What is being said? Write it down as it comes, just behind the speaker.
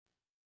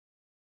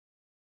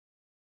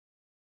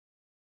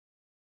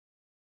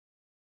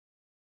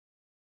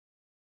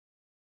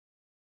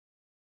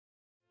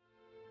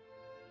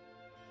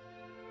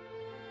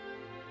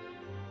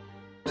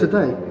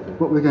Today,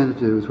 what we're going to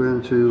do is we're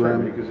going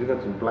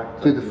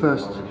to do the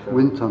first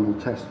wind tunnel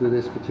test with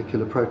this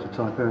particular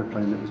prototype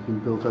aeroplane that has been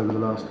built over the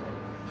last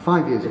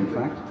 5 years, in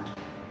fact.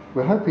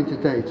 We're hoping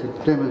today to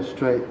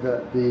demonstrate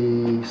that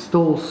the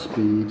stall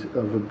speed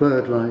of a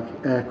bird-like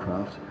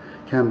aircraft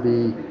can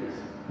be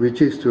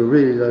reduced to a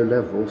really low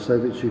level so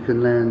that you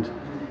can land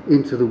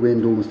into the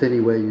wind almost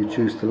anywhere you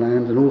choose to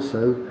land, and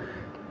also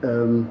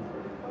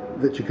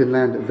that you can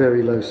land at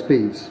very low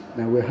speeds.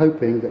 Now we're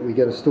hoping that we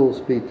get a stall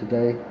speed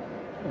today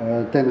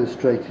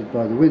demonstrated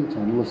by the wind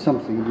tunnel of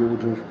something in the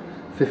order of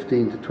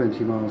 15 to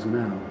 20 miles an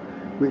hour,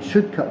 which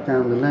should cut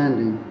down the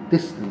landing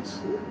distance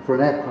for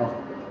an aircraft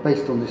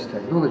based on this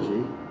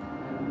technology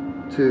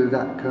to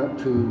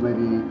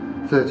maybe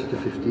 30 to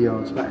 50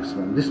 yards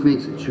maximum. This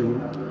means that you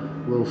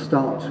will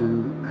start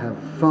to have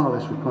far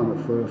less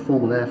requirement for a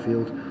formal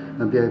airfield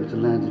and be able to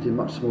land it in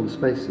much smaller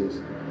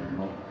spaces.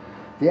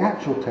 The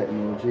actual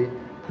technology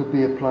could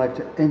be applied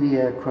to any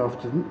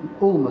aircraft of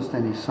almost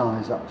any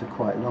size up to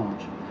quite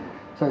large.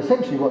 So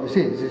essentially what this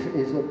is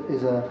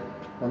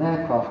an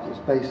aircraft that's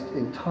based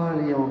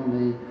entirely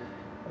on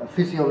the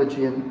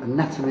physiology and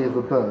anatomy of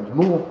a bird,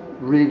 more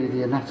really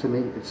the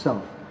anatomy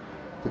itself.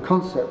 The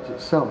concept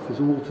itself is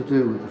all to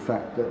do with the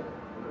fact that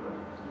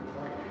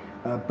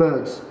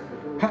birds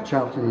hatch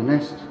out in the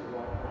nest,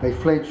 they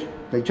fledge,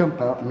 they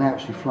jump out and they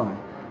actually fly.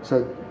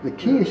 So the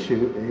key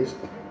issue is,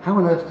 how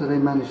on earth do they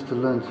manage to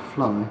learn to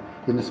fly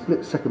in a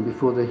split second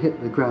before they hit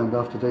the ground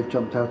after they've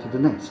jumped out of the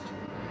nest?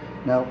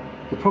 Now,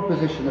 the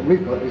proposition that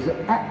we've got is that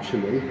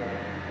actually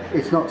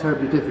it's not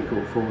terribly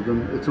difficult for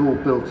them, it's all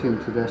built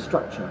into their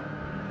structure.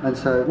 And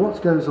so what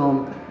goes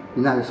on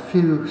in those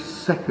few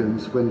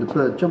seconds when the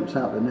bird jumps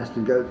out of the nest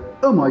and goes,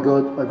 oh my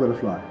god, I've got to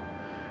fly.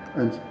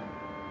 And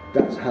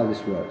that's how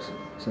this works.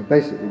 So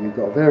basically we've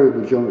got a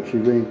variable geometry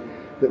ring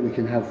that we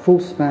can have full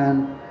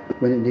span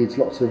when it needs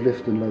lots of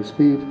lift and low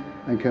speed,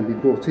 and can be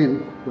brought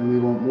in when we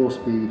want more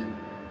speed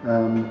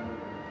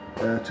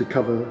to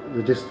cover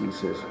the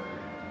distances.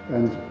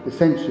 And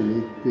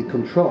essentially the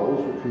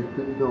controls, which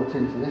we've built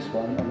into this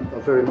one, are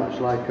very much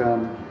like a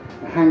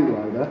hang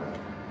glider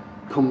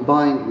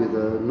combined with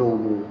a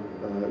normal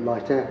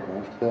light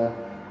aircraft.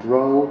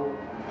 Roll,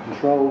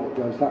 control that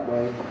goes that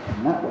way,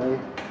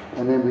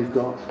 and then we've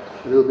got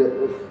a little bit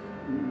of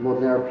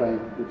modern aeroplane,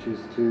 which is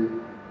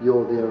to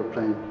yaw the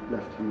aeroplane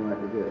left and right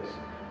with this,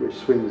 which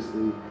swings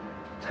the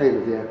tail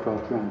of the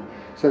aircraft round.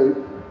 So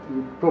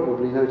you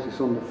probably notice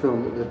on the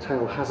film that the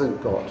tail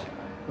hasn't got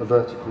a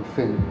vertical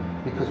fin,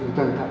 because we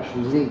don't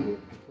actually need